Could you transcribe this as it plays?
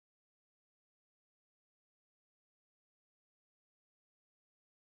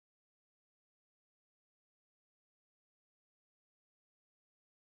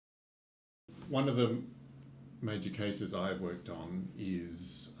One of the major cases I've worked on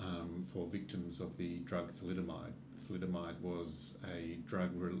is for victims of the drug thalidomide. Thalidomide was a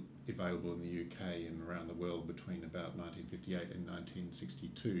drug available in the UK and around the world between about 1958 and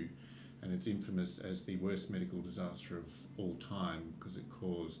 1962, and it's infamous as the worst medical disaster of all time because it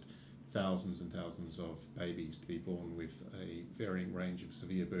caused thousands and thousands of babies to be born with a varying range of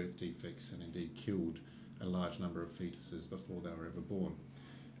severe birth defects and indeed killed a large number of fetuses before they were ever born.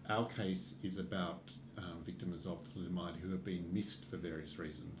 Our case is about victims of thalidomide who have been missed for various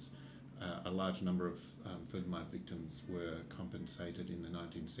reasons. A large number of thalidomide victims were compensated in the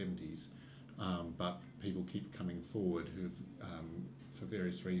 1970s, but people keep coming forward who've, for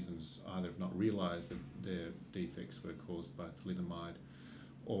various reasons, either have not realised that their defects were caused by thalidomide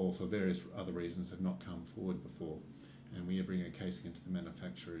or for various other reasons have not come forward before. And we are bringing a case against the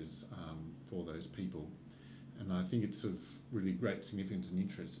manufacturers for those people. And I think it's of really great significance and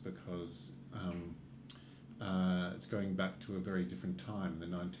interest because it's going back to a very different time, the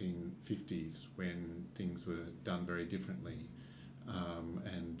 1950s, when things were done very differently,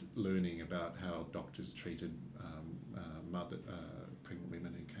 and learning about how doctors treated pregnant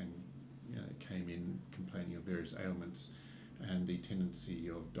women who came in complaining of various ailments, and the tendency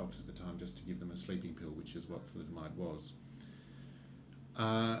of doctors at the time just to give them a sleeping pill, which is what thalidomide was.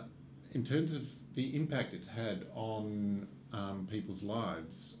 In terms of the impact it's had on people's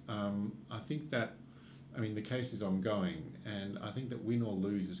lives, I think that, the case is ongoing, and I think that win or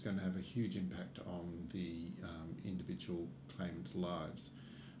lose is going to have a huge impact on the individual claimants' lives.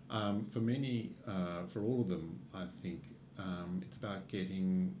 For many, for all of them, I think it's about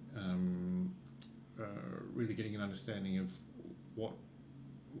getting really getting an understanding of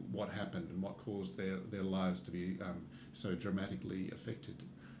what happened and what caused their lives to be so dramatically affected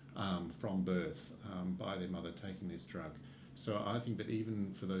from birth by their mother taking this drug. So I think that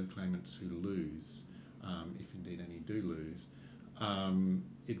even for those claimants who lose, if indeed any do lose,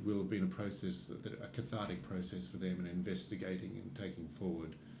 it will have been a cathartic process for them in investigating and taking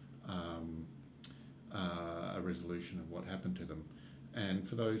forward a resolution of what happened to them. And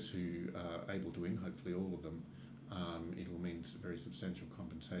for those who are able to win, hopefully all of them, it'll mean very substantial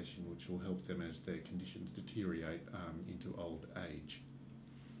compensation, which will help them as their conditions deteriorate into old age.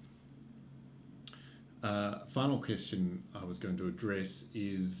 Final question I was going to address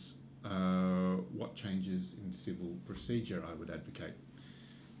is what changes in civil procedure I would advocate.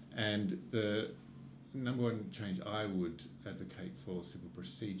 And the number one change I would advocate for civil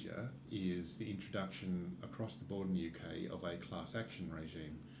procedure is the introduction across the board in the UK of a class action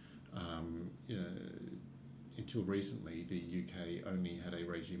regime. Until recently, the UK only had a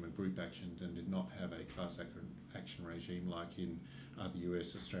regime of group actions and did not have a class action regime like in the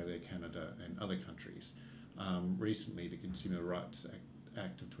US, Australia, Canada and other countries. Recently, the Consumer Rights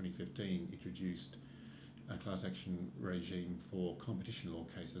Act of 2015 introduced a class action regime for competition law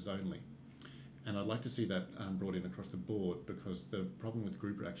cases only. And I'd like to see that brought in across the board, because the problem with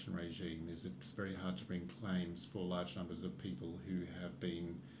group action regime is it's very hard to bring claims for large numbers of people who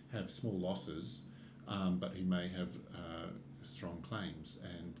have small losses, but who may have strong claims.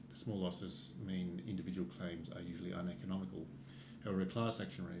 And the small losses mean individual claims are usually uneconomical. However, a class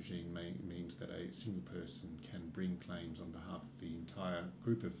action regime means that a single person can bring claims on behalf of the entire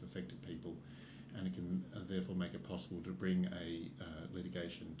group of affected people, and it can therefore make it possible to bring a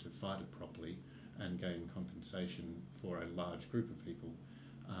litigation to fight it properly and gain compensation for a large group of people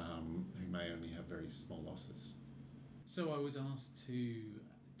who may only have very small losses. So I was asked to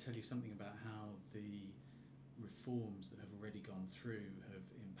tell you something about how the reforms that have already gone through have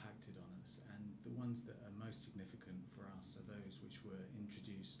impacted on us, and the ones that are most significant for us are those which were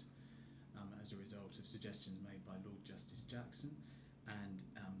introduced as a result of suggestions made by Lord Justice Jackson, and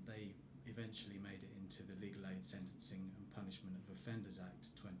they eventually made it into the Legal Aid Sentencing and Punishment of Offenders Act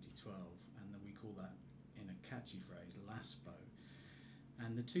 2012, and then we call that, in a catchy phrase, LASPO.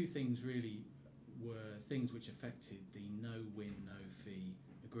 And the two things really were things which affected the no-win, no-fee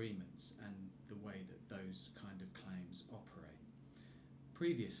agreements and the way that those kind of claims operate.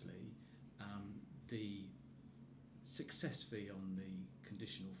 Previously, the success fee on the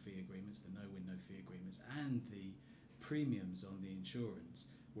conditional fee agreements, the no-win, no-fee agreements, and the premiums on the insurance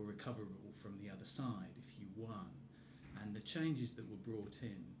were recoverable from the other side if you won. And the changes that were brought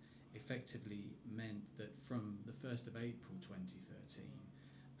in effectively meant that from the 1st of April 2013,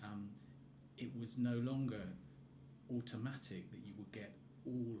 it was no longer automatic that you would get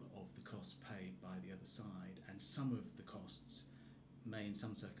all of the costs paid by the other side, and some of the costs may in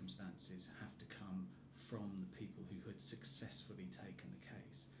some circumstances have to come from the people who had successfully taken the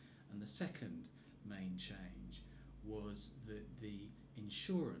case. And the second main change was that the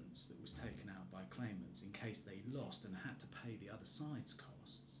insurance that was taken out by claimants in case they lost and had to pay the other side's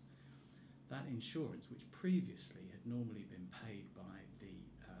costs. That insurance, which previously had normally been paid by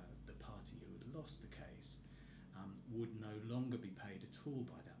the party who had lost the case, would no longer be paid at all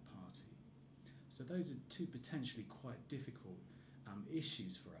by that party. So those are two potentially quite difficult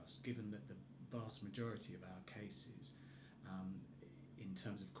issues for us, given that the vast majority of our cases, in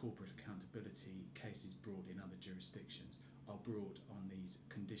terms of corporate accountability, cases brought in other jurisdictions, are brought on these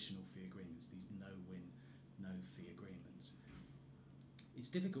conditional fee agreements, these no-win, no-fee agreements. It's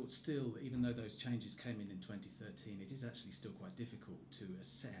difficult still, even though those changes came in 2013, it is actually still quite difficult to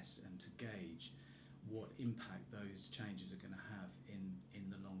assess and to gauge what impact those changes are going to have in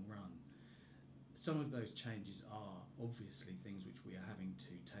the long run. Some of those changes are obviously things which we are having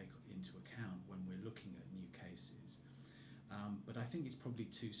to take into account when we're looking at new cases. But I think it's probably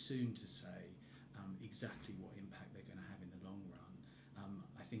too soon to say exactly what impact they're going to have in the long run.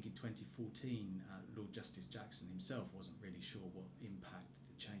 I think in 2014, Lord Justice Jackson himself wasn't really sure what impact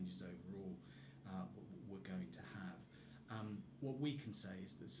the changes overall were going to have. What we can say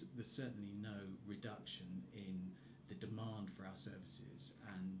is that there's certainly no reduction in the demand for our services,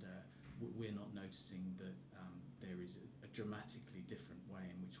 and we're not noticing that there is a dramatically different way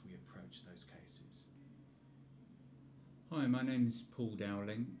in which we approach those cases. Hi, my name is Paul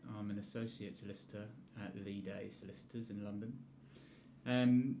Dowling. I'm an associate solicitor at Leigh Solicitors in London.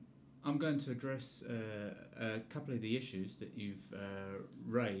 I'm going to address a couple of the issues that you've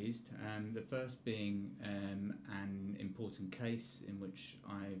raised, the first being an important case in which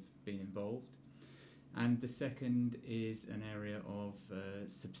I've been involved, and the second is an area of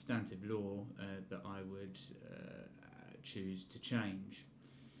substantive law that I would choose to change.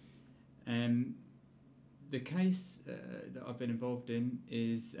 The case that I've been involved in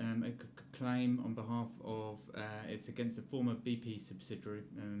is a claim on behalf of, it's against a former BP subsidiary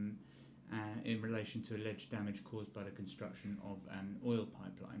in relation to alleged damage caused by the construction of an oil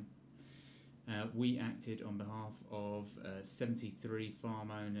pipeline. We acted on behalf of 73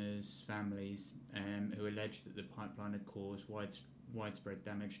 farm owners, families, who alleged that the pipeline had caused widespread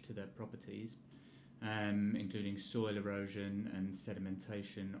damage to their properties, including soil erosion and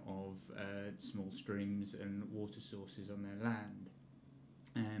sedimentation of small streams and water sources on their land.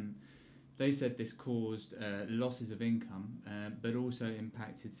 They said this caused losses of income, but also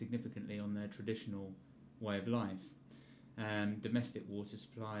impacted significantly on their traditional way of life. Domestic water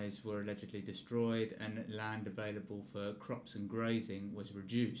supplies were allegedly destroyed, and land available for crops and grazing was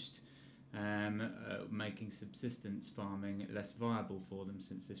reduced, making subsistence farming less viable for them,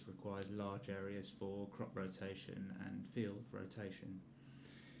 since this requires large areas for crop rotation and field rotation.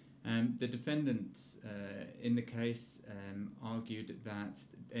 The defendants in the case argued that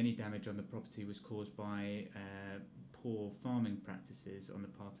any damage on the property was caused by poor farming practices on the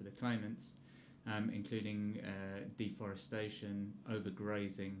part of the claimants, including deforestation,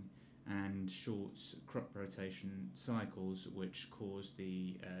 overgrazing, and short crop rotation cycles, which cause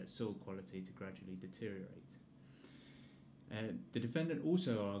the soil quality to gradually deteriorate. The defendant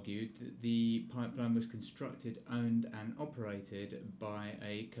also argued that the pipeline was constructed, owned and operated by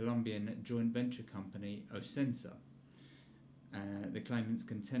a Colombian joint venture company, Ocensa. The claimants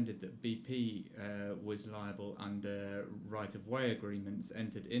contended that BP was liable under right-of-way agreements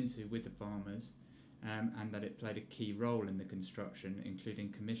entered into with the farmers, and that it played a key role in the construction,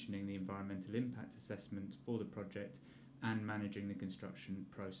 including commissioning the environmental impact assessment for the project and managing the construction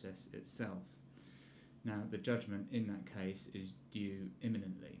process itself. Now, the judgment in that case is due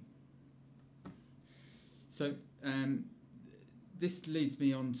imminently. So, this leads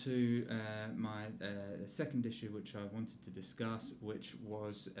me on to my second issue which I wanted to discuss, which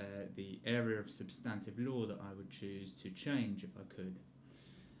was the area of substantive law that I would choose to change if I could.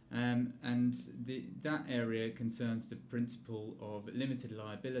 And that area concerns the principle of limited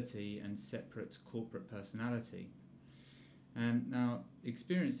liability and separate corporate personality. Now,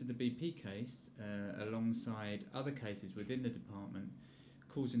 experience of the BP case, alongside other cases within the department,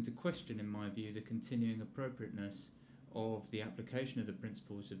 calls into question, in my view, the continuing appropriateness of the application of the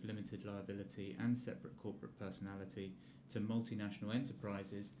principles of limited liability and separate corporate personality to multinational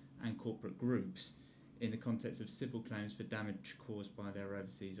enterprises and corporate groups in the context of civil claims for damage caused by their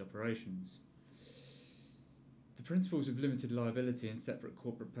overseas operations. The principles of limited liability and separate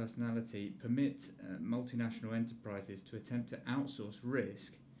corporate personality permit multinational enterprises to attempt to outsource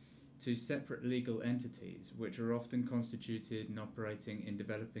risk to separate legal entities, which are often constituted and operating in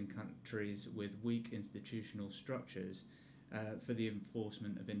developing countries with weak institutional structures for the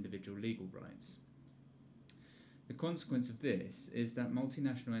enforcement of individual legal rights. The consequence of this is that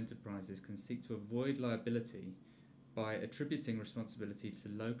multinational enterprises can seek to avoid liability by attributing responsibility to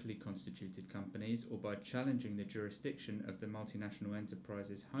locally constituted companies or by challenging the jurisdiction of the multinational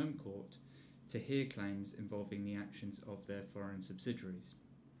enterprise's home court to hear claims involving the actions of their foreign subsidiaries.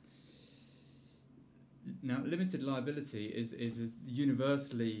 Now, limited liability is a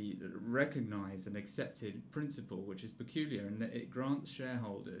universally recognised and accepted principle which is peculiar in that it grants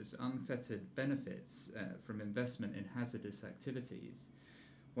shareholders unfettered benefits from investment in hazardous activities,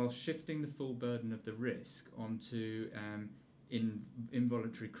 while shifting the full burden of the risk onto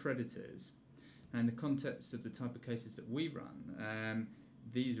involuntary creditors. Now, in the context of the type of cases that we run,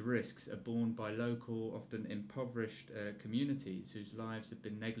 these risks are borne by local, often impoverished communities whose lives have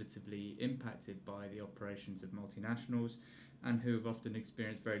been negatively impacted by the operations of multinationals and who have often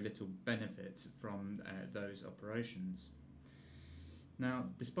experienced very little benefit from those operations. Now,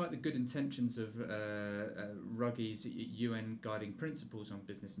 despite the good intentions of Ruggie's UN guiding principles on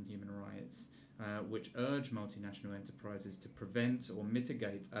business and human rights, which urge multinational enterprises to prevent or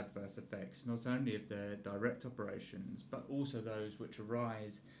mitigate adverse effects not only of their direct operations but also those which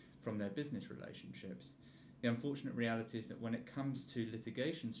arise from their business relationships, the unfortunate reality is that when it comes to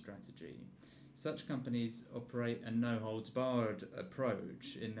litigation strategy, such companies operate a no-holds-barred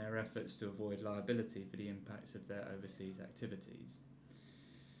approach in their efforts to avoid liability for the impacts of their overseas activities.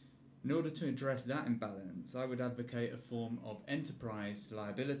 In order to address that imbalance, I would advocate a form of enterprise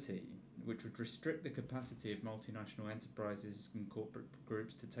liability, which would restrict the capacity of multinational enterprises and corporate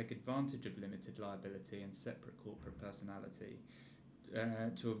groups to take advantage of limited liability and separate corporate personality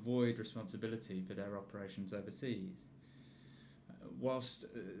to avoid responsibility for their operations overseas. Whilst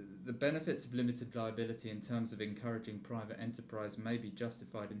the benefits of limited liability in terms of encouraging private enterprise may be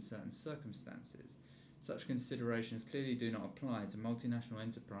justified in certain circumstances, such considerations clearly do not apply to multinational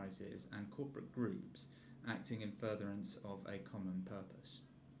enterprises and corporate groups acting in furtherance of a common purpose.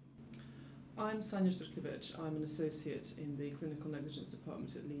 I'm Sanja Srklivich. I'm an associate in the Clinical Negligence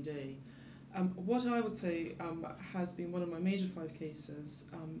Department at Leigh. What I would say has been one of my major 5 cases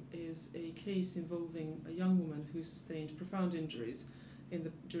is a case involving a young woman who sustained profound injuries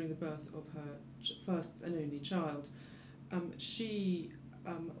during the birth of her first and only child. She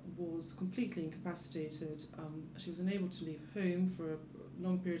was completely incapacitated. She was unable to leave home for a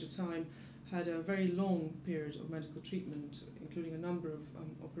long period of time, had a very long period of medical treatment, including a number of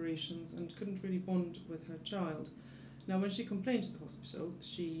operations, and couldn't really bond with her child. Now, when she complained to the hospital,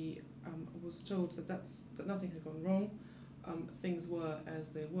 she was told that nothing had gone wrong, things were as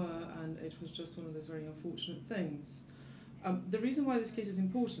they were, and it was just one of those very unfortunate things. The reason why this case is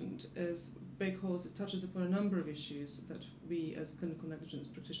important is because it touches upon a number of issues that we as clinical negligence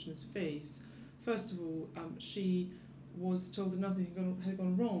practitioners face. First of all, she was told that nothing had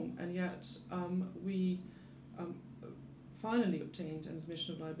gone wrong, and yet we finally obtained an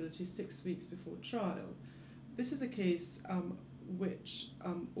admission of liability 6 weeks before trial. This is a case which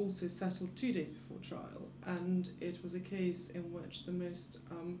also settled 2 days before trial, and it was a case in which the most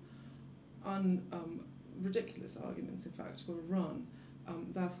ridiculous arguments, in fact, were run,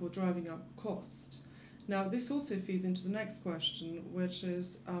 therefore driving up cost. Now, this also feeds into the next question, which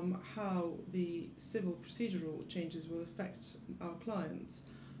is how the civil procedural changes will affect our clients.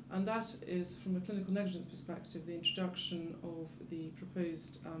 And that is, from a clinical negligence perspective, the introduction of the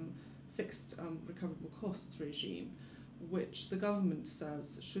proposed fixed recoverable costs regime, which the government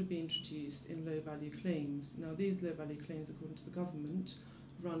says should be introduced in low-value claims. Now, these low-value claims, according to the government,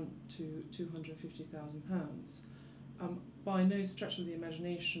 run to £250,000. By no stretch of the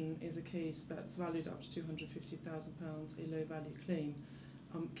imagination is a case that's valued up to £250,000 a low-value claim.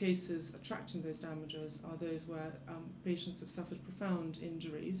 Cases attracting those damages are those where patients have suffered profound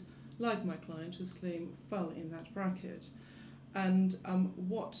injuries, like my client, whose claim fell in that bracket. And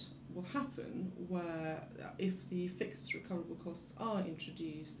what will happen if the fixed recoverable costs are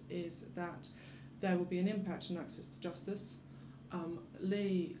introduced is that there will be an impact on access to justice.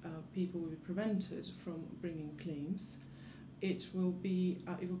 Lay people will be prevented from bringing claims. It will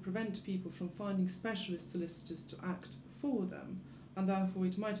prevent people from finding specialist solicitors to act for them, and therefore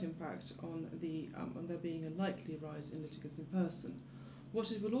it might impact on there being a likely rise in litigants in person.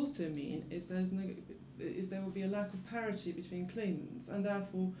 What it will also mean is there will be a lack of parity between claimants, and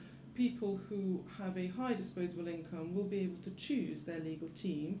therefore people who have a high disposable income will be able to choose their legal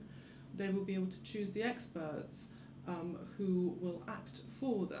team. They will be able to choose the experts who will act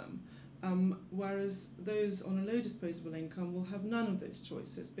for them, whereas those on a low disposable income will have none of those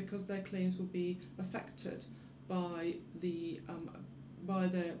choices because their claims will be affected by their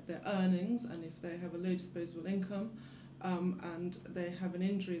earnings, and if they have a low disposable income, and they have an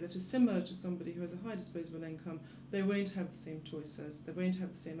injury that is similar to somebody who has a high disposable income, they won't have the same choices, they won't have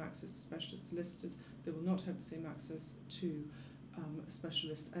the same access to specialist solicitors, they will not have the same access to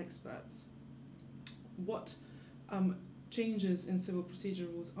specialist experts. What changes in civil procedure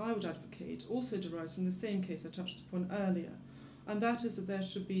rules I would advocate also derives from the same case I touched upon earlier, and that is that there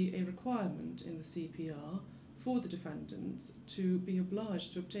should be a requirement in the CPR for the defendants to be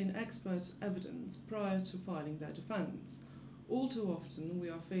obliged to obtain expert evidence prior to filing their defence. All too often we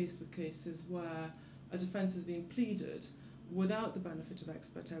are faced with cases where a defence is being pleaded without the benefit of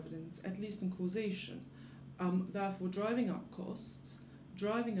expert evidence, at least in causation, therefore driving up costs,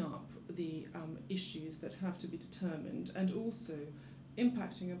 driving up the issues that have to be determined, and also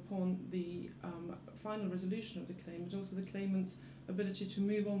impacting upon the final resolution of the claim, but also the claimant's ability to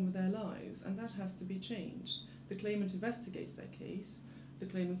move on with their lives, and that has to be changed. The claimant investigates their case, the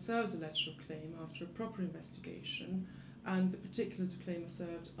claimant serves a letter of claim after a proper investigation, and the particulars of claim are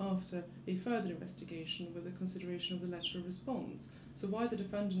served after a further investigation with a consideration of the letter of response. So why the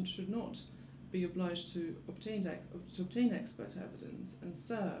defendant should not be obliged to obtain expert evidence and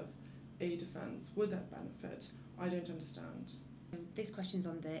serve a defence with that benefit, I don't understand. This question's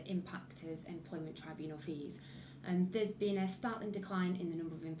on the impact of employment tribunal fees. There's been a startling decline in the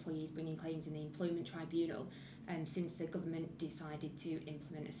number of employees bringing claims in the employment tribunal since the government decided to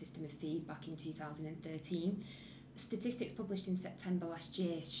implement a system of fees back in 2013. Statistics published in September last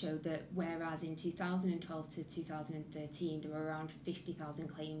year show that whereas in 2012 to 2013 there were around 50,000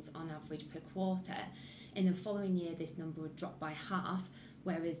 claims on average per quarter, in the following year this number would drop by half,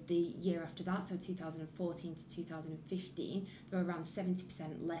 whereas the year after that, so 2014 to 2015, there were around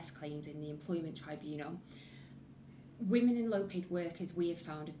 70% less claims in the employment tribunal. Women and low-paid workers, we have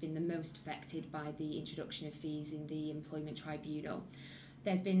found, have been the most affected by the introduction of fees in the employment tribunal.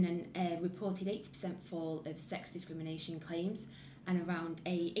 There's been a reported 80% fall of sex discrimination claims and around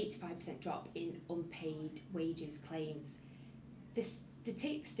a 85% drop in unpaid wages claims. The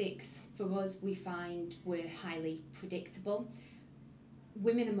statistics for us, we find, were highly predictable.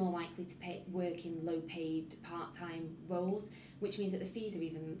 Women are more likely to work in low-paid part-time roles, which means that the fees are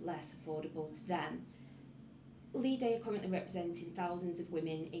even less affordable to them. Leigh are currently representing thousands of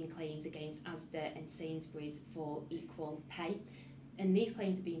women in claims against Esdaile and Sainsbury's for equal pay, and these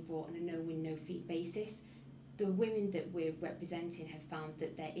claims are being brought on a no-win, no-fee basis. The women that we're representing have found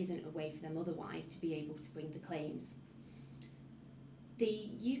that there isn't a way for them otherwise to be able to bring the claims. The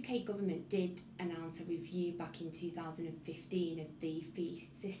UK government did announce a review back in 2015 of the fee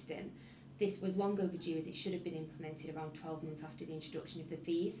system. This was long overdue as it should have been implemented around 12 months after the introduction of the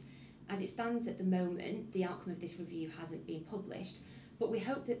fees. As it stands at the moment, the outcome of this review hasn't been published, but we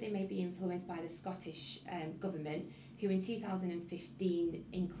hope that they may be influenced by the Scottish government, who in 2015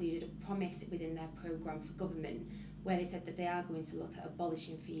 included a promise within their programme for government, where they said that they are going to look at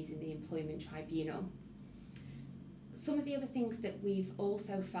abolishing fees in the employment tribunal. Some of the other things that we've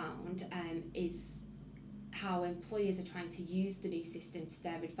also found is how employers are trying to use the new system to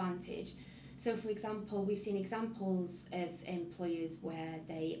their advantage. So, for example, we've seen examples of employers where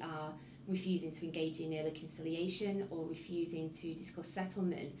they are refusing to engage in early conciliation or refusing to discuss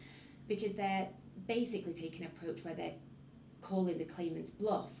settlement because they're basically taking an approach where they're calling the claimant's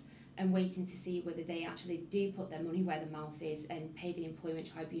bluff and waiting to see whether they actually do put their money where their mouth is and pay the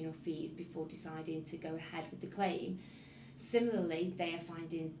employment tribunal fees before deciding to go ahead with the claim. Similarly, they are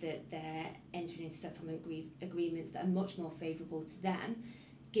finding that they're entering into settlement agreements that are much more favourable to them,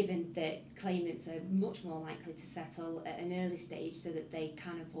 given that claimants are much more likely to settle at an early stage so that they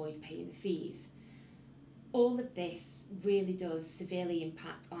can avoid paying the fees. All of this really does severely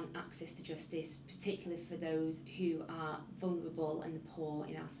impact on access to justice, particularly for those who are vulnerable and the poor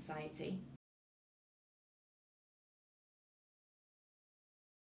in our society.